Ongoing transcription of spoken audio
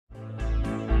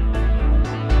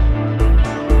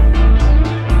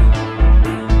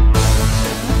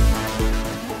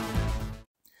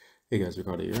Hey guys,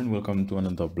 Ricardo here and welcome to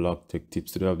another blog tech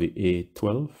tips. Today I have the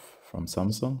A12 from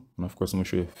Samsung, and of course I'm going to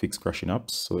show you fix crashing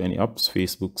apps. So any apps,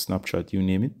 Facebook, Snapchat, you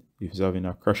name it, if you're having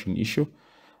a crashing issue,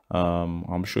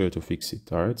 I'm sure you to fix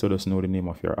it. All right, so just know the name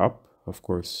of your app. Of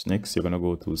course, next you're going to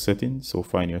go to settings. So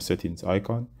find your settings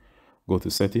icon, go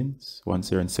to settings. Once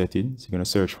you're in settings, you're going to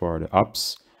search for the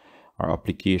apps or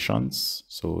applications.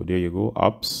 So there you go,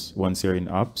 apps. Once you're in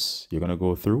apps, you're going to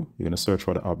go through, you're going to search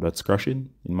for the app that's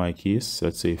crashing. In my case,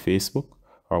 let's say Facebook,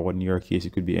 or in your case,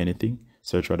 it could be anything.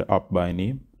 Search for the app by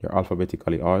name. They're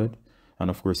alphabetically ordered. And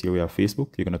of course, here we have Facebook.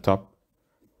 You're going to tap.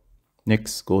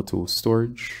 Next, go to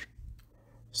storage.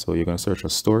 So you're going to search for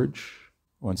storage.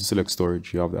 Once you select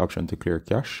storage, you have the option to clear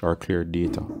cache or clear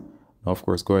data. Now, of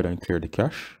course, go ahead and clear the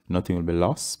cache. Nothing will be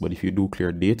lost. But if you do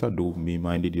clear data, do be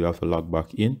minded you have to log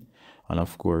back in. And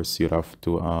of course, you'd have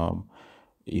to,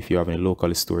 if you have any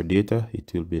locally stored data, it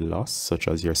will be lost, such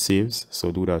as your saves.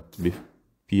 So do that,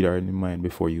 keep that in mind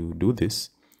before you do this.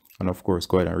 And of course,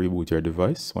 go ahead and reboot your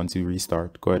device. Once you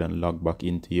restart, go ahead and log back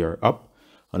into your app.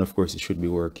 And of course, it should be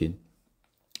working.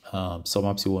 Some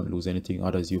apps you won't lose anything,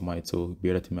 others you might, so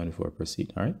bear that in mind before I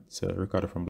proceed. All right, so Ricardo from